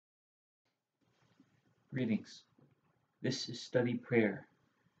Greetings. This is study prayer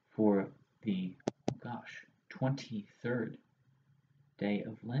for the 23rd day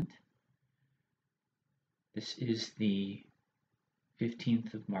of Lent. This is the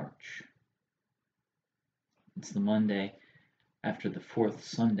 15th of March. It's the Monday after the fourth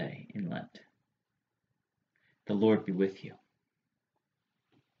Sunday in Lent. The Lord be with you.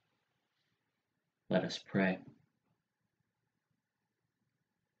 Let us pray.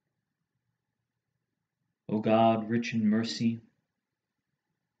 O God, rich in mercy,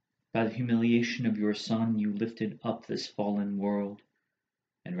 by the humiliation of your Son, you lifted up this fallen world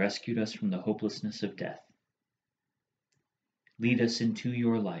and rescued us from the hopelessness of death. Lead us into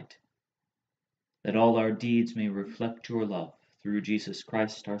your light, that all our deeds may reflect your love through Jesus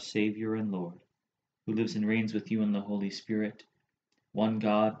Christ, our Savior and Lord, who lives and reigns with you in the Holy Spirit, one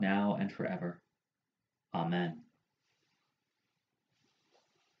God, now and forever. Amen.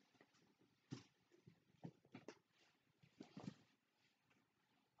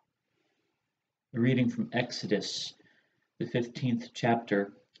 A reading from Exodus, the 15th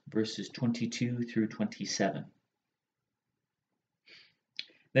chapter, verses 22 through 27.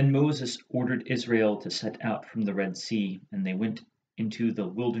 Then Moses ordered Israel to set out from the Red Sea, and they went into the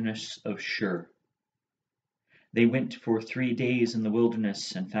wilderness of Shur. They went for 3 days in the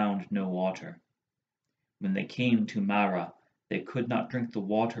wilderness and found no water. When they came to Marah, they could not drink the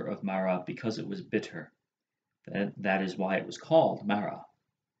water of Marah because it was bitter. That is why it was called Marah.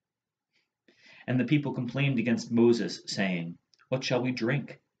 And the people complained against Moses, saying, "What shall we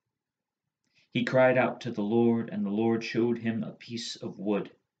drink?" He cried out to the Lord, and the Lord showed him a piece of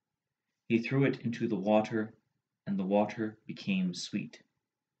wood. He threw it into the water, and the water became sweet.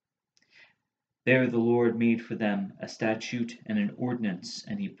 There the Lord made for them a statute and an ordinance,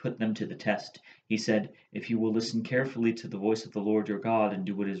 and he put them to the test. He said, "If you will listen carefully to the voice of the Lord your God, and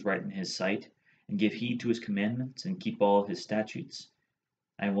do what is right in his sight, and give heed to his commandments, and keep all his statutes,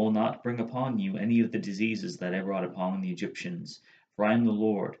 I will not bring upon you any of the diseases that I brought upon the Egyptians, for I am the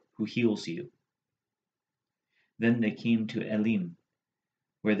Lord who heals you." Then they came to Elim,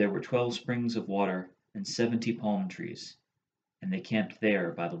 where there were 12 springs of water and 70 palm trees, and they camped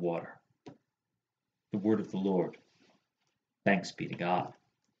there by the water. The word of the Lord. Thanks be to God.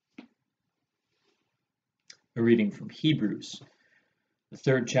 A reading from Hebrews, the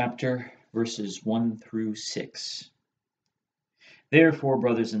 3rd chapter, verses 1 through 6. Therefore,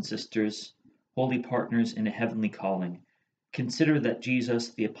 brothers and sisters, holy partners in a heavenly calling, consider that Jesus,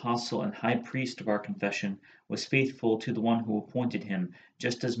 the apostle and high priest of our confession, was faithful to the one who appointed him,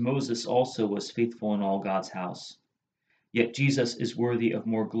 just as Moses also was faithful in all God's house. Yet Jesus is worthy of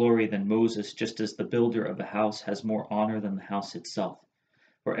more glory than Moses, just as the builder of a house has more honor than the house itself.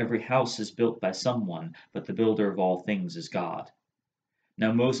 For every house is built by someone, but the builder of all things is God.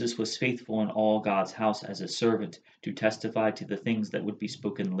 Now Moses was faithful in all God's house as a servant to testify to the things that would be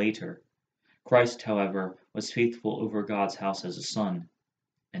spoken later. Christ, however, was faithful over God's house as a son,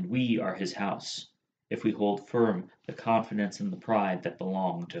 and we are his house, if we hold firm the confidence and the pride that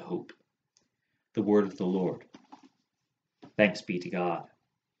belong to hope. The word of the Lord. Thanks be to God.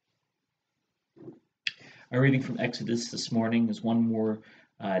 Our reading from Exodus this morning is one more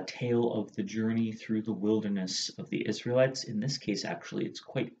tale of the journey through the wilderness of the Israelites. In this case, actually, it's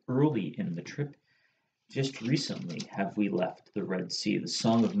quite early in the trip. Just recently have we left the Red Sea. The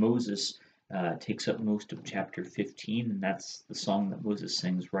Song of Moses takes up most of chapter 15, and that's the song that Moses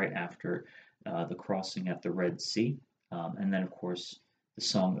sings right after the crossing at the Red Sea. And then, of course, the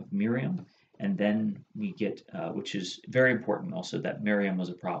Song of Miriam. And then we get, which is very important also, that Miriam was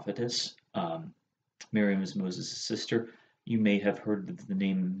a prophetess. Miriam is Moses' sister. You may have heard that the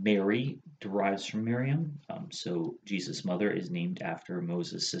name Mary derives from Miriam. So Jesus' mother is named after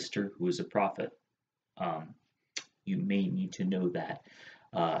Moses' sister, who is a prophet. You may need to know that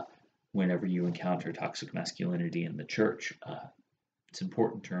whenever you encounter toxic masculinity in the church. It's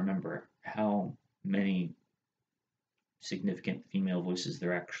important to remember how many significant female voices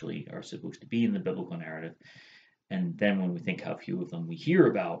there actually are supposed to be in the biblical narrative. And then when we think how few of them we hear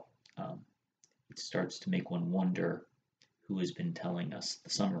about, it starts to make one wonder who has been telling us the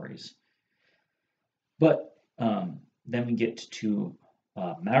summaries. But then we get to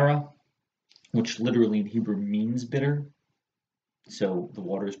Marah, which literally in Hebrew means bitter. So the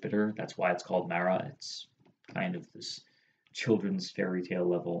water is bitter. That's why it's called Marah. It's kind of this children's fairy tale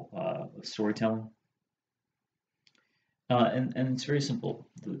level of storytelling. And it's very simple.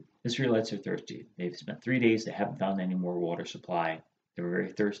 The Israelites are thirsty. They've spent 3 days. They haven't found any more water supply. They're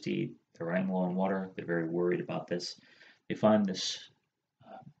very thirsty. They're running low on water. They're very worried about this. They find this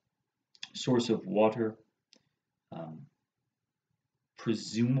source of water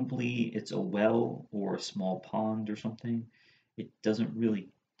Presumably it's a well or a small pond or something. It doesn't really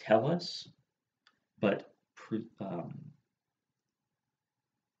tell us, but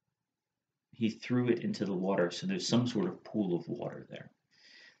he threw it into the water, so there's some sort of pool of water there.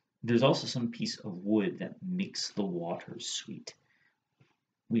 There's also some piece of wood that makes the water sweet.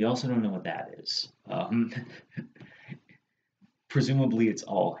 We also don't know what that is. Presumably it's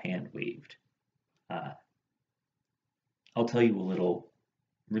all hand-waved. I'll tell you a little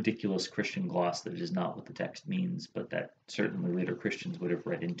ridiculous Christian gloss that is not what the text means, but that certainly later Christians would have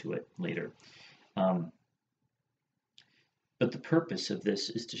read into it later. But the purpose of this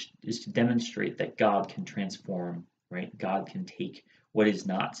is to demonstrate that God can transform, right? God can take what is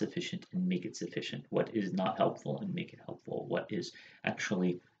not sufficient and make it sufficient, what is not helpful and make it helpful, what is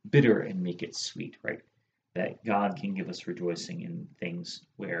actually bitter and make it sweet, right? That God can give us rejoicing in things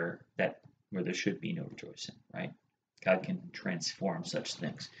where there should be no rejoicing, right? God can transform such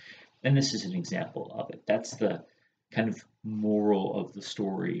things. And this is an example of it. That's the kind of moral of the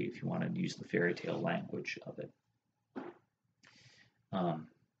story, if you want to use the fairy tale language of it.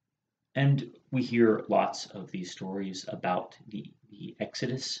 And we hear lots of these stories about the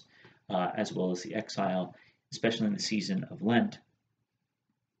Exodus as well as the exile, especially in the season of Lent,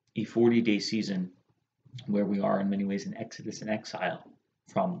 a 40-day season where we are in many ways in Exodus and exile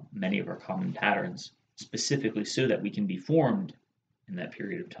from many of our common patterns, specifically so that we can be formed in that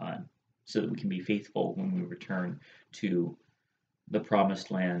period of time, so that we can be faithful when we return to the promised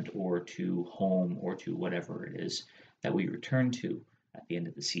land or to home or to whatever it is that we return to at the end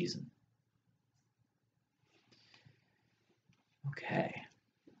of the season. Okay.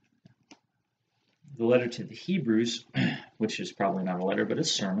 The letter to the Hebrews, which is probably not a letter but a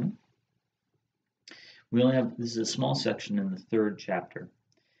sermon. This is a small section in the 3rd chapter.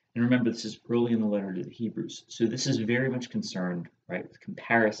 And remember, this is early in the letter to the Hebrews. So this is very much concerned, right, with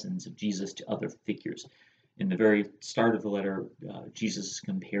comparisons of Jesus to other figures. In the very start of the letter, Jesus is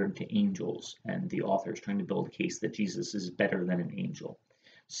compared to angels, and the author is trying to build a case that Jesus is better than an angel.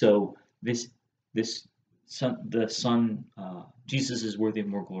 So Jesus is worthy of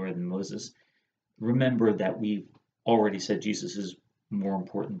more glory than Moses. Remember that we've already said Jesus is more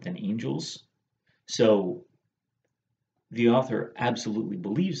important than angels. So the author absolutely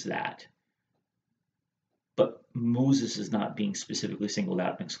believes that, but Moses is not being specifically singled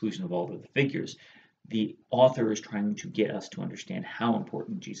out in exclusion of all the other figures. The author is trying to get us to understand how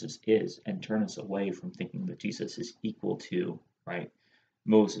important Jesus is and turn us away from thinking that Jesus is equal to, right,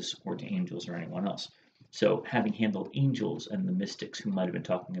 Moses or to angels or anyone else. So having handled angels and the mystics who might have been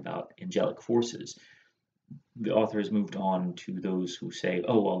talking about angelic forces, the author has moved on to those who say,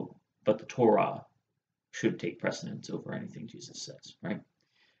 oh, well, but the Torah should take precedence over anything Jesus says, right?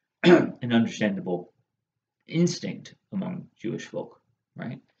 An understandable instinct among Jewish folk,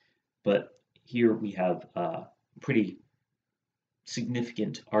 right? But here we have a pretty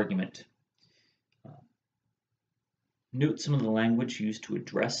significant argument. Note some of the language used to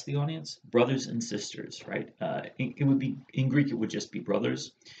address the audience, brothers and sisters, right? It would be, in Greek, it would just be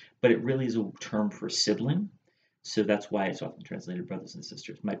brothers, but it really is a term for sibling. So that's why it's often translated brothers and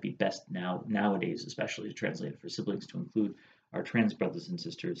sisters. It might be best nowadays, especially to translate it for siblings, to include our trans brothers and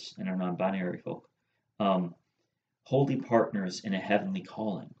sisters and our non-binary folk. Holy partners in a heavenly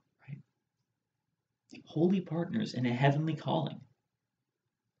calling, right? Holy partners in a heavenly calling.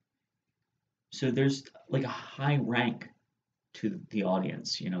 So there's like a high rank to the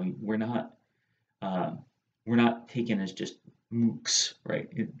audience. You know, we're not taken as just mooks, right?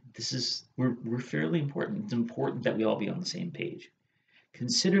 We're fairly important. It's important that we all be on the same page.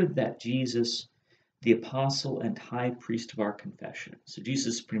 Consider that Jesus, the apostle and high priest of our confession, so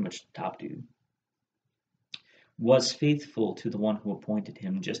Jesus is pretty much the top dude, was faithful to the one who appointed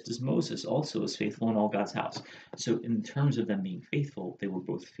him, just as Moses also was faithful in all God's house. So in terms of them being faithful, they were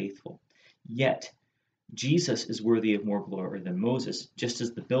both faithful. Yet Jesus is worthy of more glory than Moses, just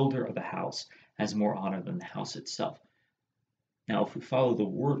as the builder of a house has more honor than the house itself. Now, if we follow the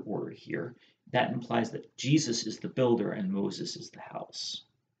word order here, that implies that Jesus is the builder and Moses is the house,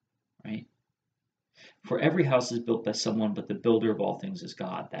 right? For every house is built by someone, but the builder of all things is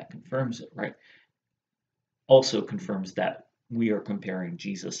God. That confirms it, right? Also confirms that we are comparing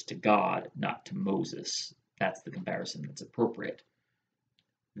Jesus to God, not to Moses. That's the comparison that's appropriate.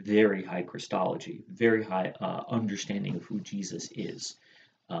 Very high Christology, very high understanding of who Jesus is.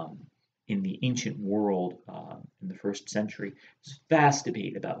 In the ancient world, in the 1st century, there's vast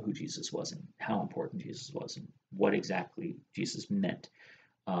debate about who Jesus was and how important Jesus was and what exactly Jesus meant.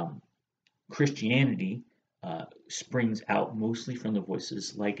 Christianity springs out mostly from the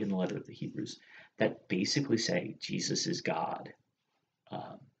voices, like in the letter of the Hebrews, that basically say Jesus is God.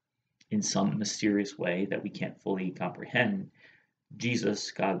 in some mysterious way that we can't fully comprehend,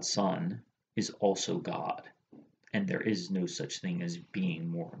 Jesus, God's Son, is also God. And there is no such thing as being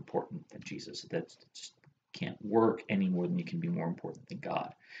more important than Jesus. That just can't work any more than you can be more important than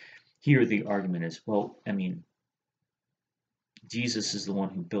God. Here the argument is, well, I mean, Jesus is the one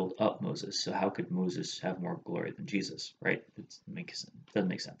who built up Moses, so how could Moses have more glory than Jesus, right? It doesn't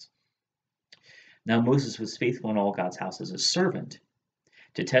make sense. Now Moses was faithful in all God's house as a servant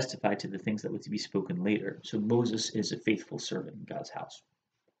to testify to the things that were to be spoken later. So Moses is a faithful servant in God's house.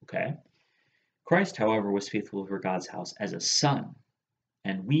 Okay? Christ, however, was faithful over God's house as a son,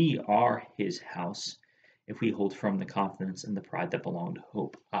 and we are his house if we hold firm the confidence and the pride that belong to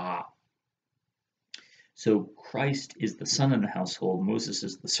hope. So Christ is the son in the household, Moses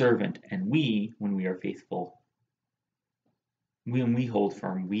is the servant, and we, when we are faithful, when we hold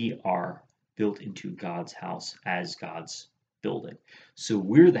firm, we are built into God's house as God's building. So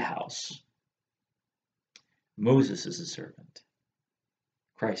we're the house. Moses is a servant.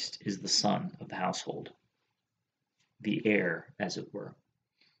 Christ is the son of the household, the heir, as it were.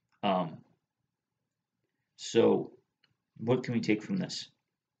 So what can we take from this?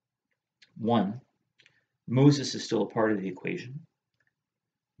 One, Moses is still a part of the equation.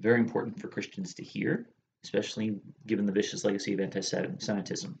 Very important for Christians to hear, especially given the vicious legacy of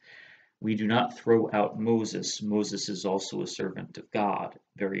anti-Semitism. We do not throw out Moses. Moses is also a servant of God,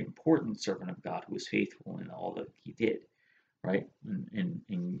 very important servant of God who was faithful in all that he did, right?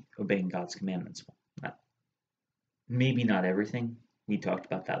 In obeying God's commandments. Maybe not everything. We talked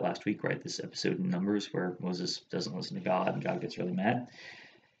about that last week, right? This episode in Numbers where Moses doesn't listen to God and God gets really mad.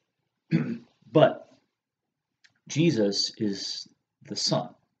 But Jesus is the son,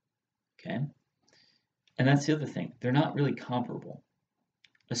 okay? And that's the other thing. They're not really comparable.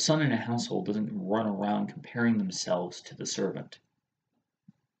 A son in a household doesn't run around comparing themselves to the servant.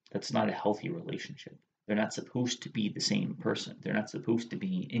 That's not a healthy relationship. They're not supposed to be the same person. They're not supposed to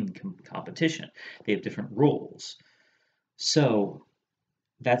be in competition. They have different roles. So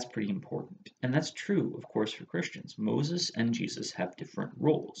that's pretty important. And that's true, of course, for Christians. Moses and Jesus have different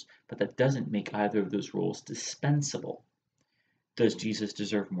roles, but that doesn't make either of those roles dispensable. Does Jesus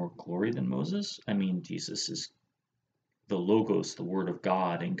deserve more glory than Moses? I mean, Jesus is the Logos, the Word of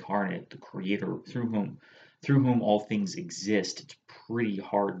God, incarnate, the Creator, through whom all things exist. It's pretty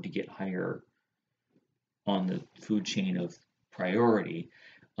hard to get higher on the food chain of priority.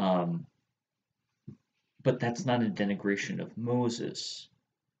 But that's not a denigration of Moses.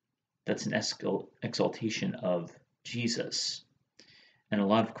 That's an exaltation of Jesus. And a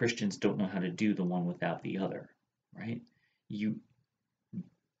lot of Christians don't know how to do the one without the other, right?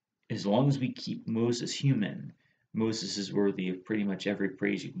 As long as we keep Moses human, Moses is worthy of pretty much every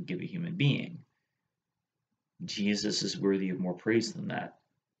praise you can give a human being. Jesus is worthy of more praise than that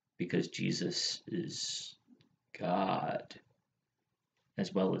because Jesus is God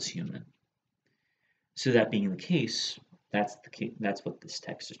as well as human. So that being the case, that's what this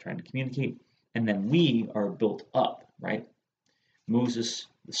text is trying to communicate. And then we are built up, right? Moses,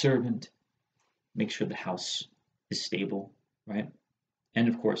 the servant, makes sure the house is stable, right? And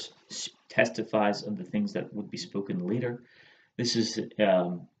of course, testifies of the things that would be spoken later. This is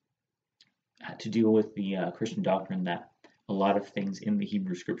to deal with the Christian doctrine that a lot of things in the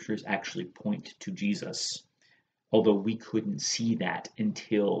Hebrew Scriptures actually point to Jesus, although we couldn't see that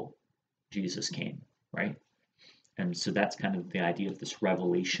until Jesus came, right? And so that's kind of the idea of this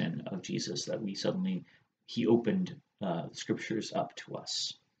revelation of Jesus, that he opened Scriptures up to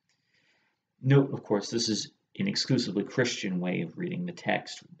us. Note, of course, this is an exclusively Christian way of reading the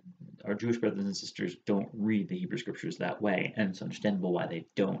text. Our Jewish brothers and sisters don't read the Hebrew Scriptures that way, and it's understandable why they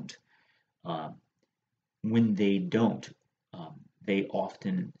don't. When they don't, they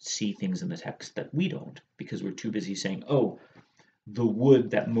often see things in the text that we don't, because we're too busy saying, oh, the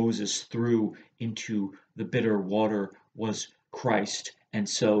wood that Moses threw into the bitter water was Christ, and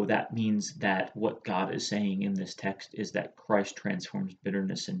so that means that what God is saying in this text is that Christ transforms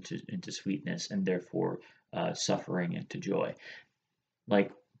bitterness into sweetness, and therefore suffering into joy.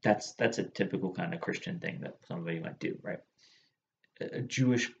 Like that's a typical kind of Christian thing that somebody might do, right? A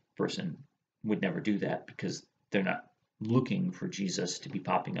Jewish person would never do that because they're not looking for Jesus to be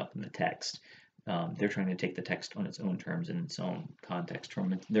popping up in the text. They're trying to take the text on its own terms and its own context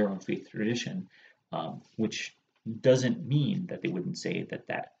from their own faith tradition, which doesn't mean that they wouldn't say that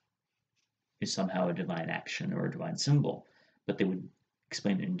that is somehow a divine action or a divine symbol, but they would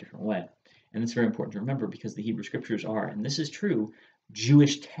explain it in a different way. And it's very important to remember because the Hebrew Scriptures are, and this is true,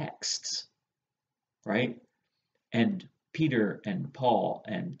 Jewish texts, right? And Peter and Paul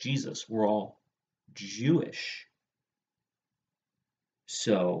and Jesus were all Jewish.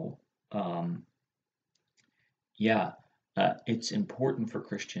 So, it's important for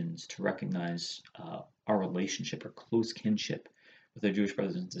Christians to recognize our relationship, our close kinship with our Jewish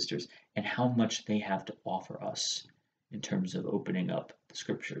brothers and sisters, and how much they have to offer us in terms of opening up the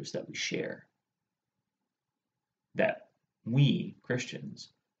scriptures that we share. That we, Christians,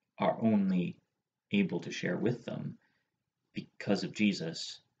 are only able to share with them because of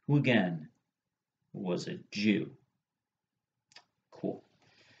Jesus, who again was a Jew. Cool.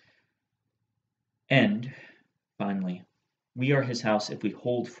 And finally, we are his house if we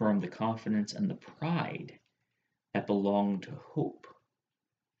hold firm the confidence and the pride that belong to hope.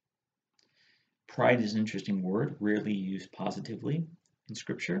 Pride is an interesting word, rarely used positively in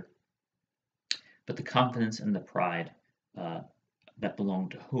Scripture, but the confidence and the pride that belong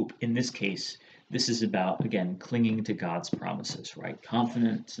to hope. In this case, this is about, again, clinging to God's promises, right?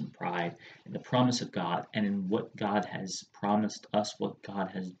 Confidence and pride in the promise of God and in what God has promised us, what God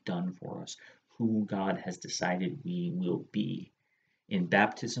has done for us, who God has decided we will be in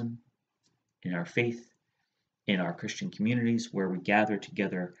baptism, in our faith, in our Christian communities where we gather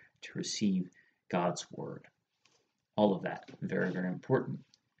together to receive God's word. All of that, very, very important.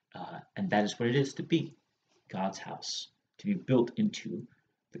 And that is what it is to be God's house, to be built into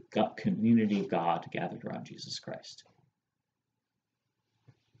the community of God gathered around Jesus Christ.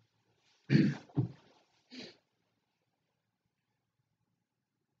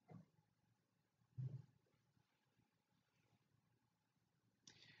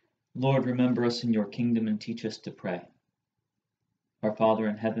 Lord, remember us in your kingdom and teach us to pray. Our Father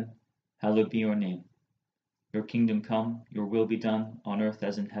in heaven, hallowed be your name. Your kingdom come, your will be done, on earth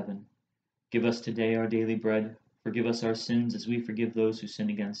as in heaven. Give us today our daily bread. Forgive us our sins as we forgive those who sin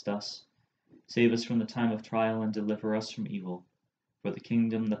against us. Save us from the time of trial and deliver us from evil. For the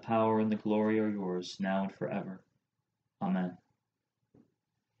kingdom, the power, and the glory are yours, now and forever. Amen.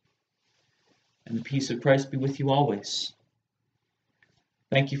 And the peace of Christ be with you always.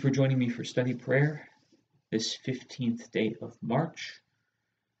 Thank you for joining me for study prayer this 15th day of March.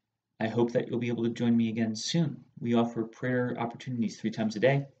 I hope that you'll be able to join me again soon. We offer prayer opportunities 3 times a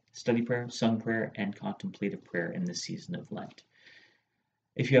day: study prayer, sung prayer, and contemplative prayer in this season of Lent.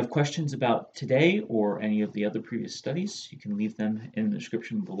 If you have questions about today or any of the other previous studies, you can leave them in the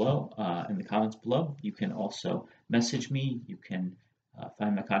description below, in the comments below. You can also message me. You can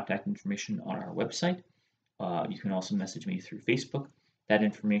find my contact information on our website. You can also message me through Facebook. That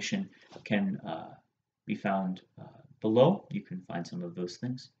information can be found below. You can find some of those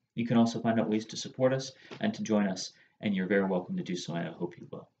things. You can also find out ways to support us and to join us, and you're very welcome to do so, and I hope you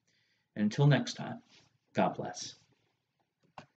will. And until next time, God bless.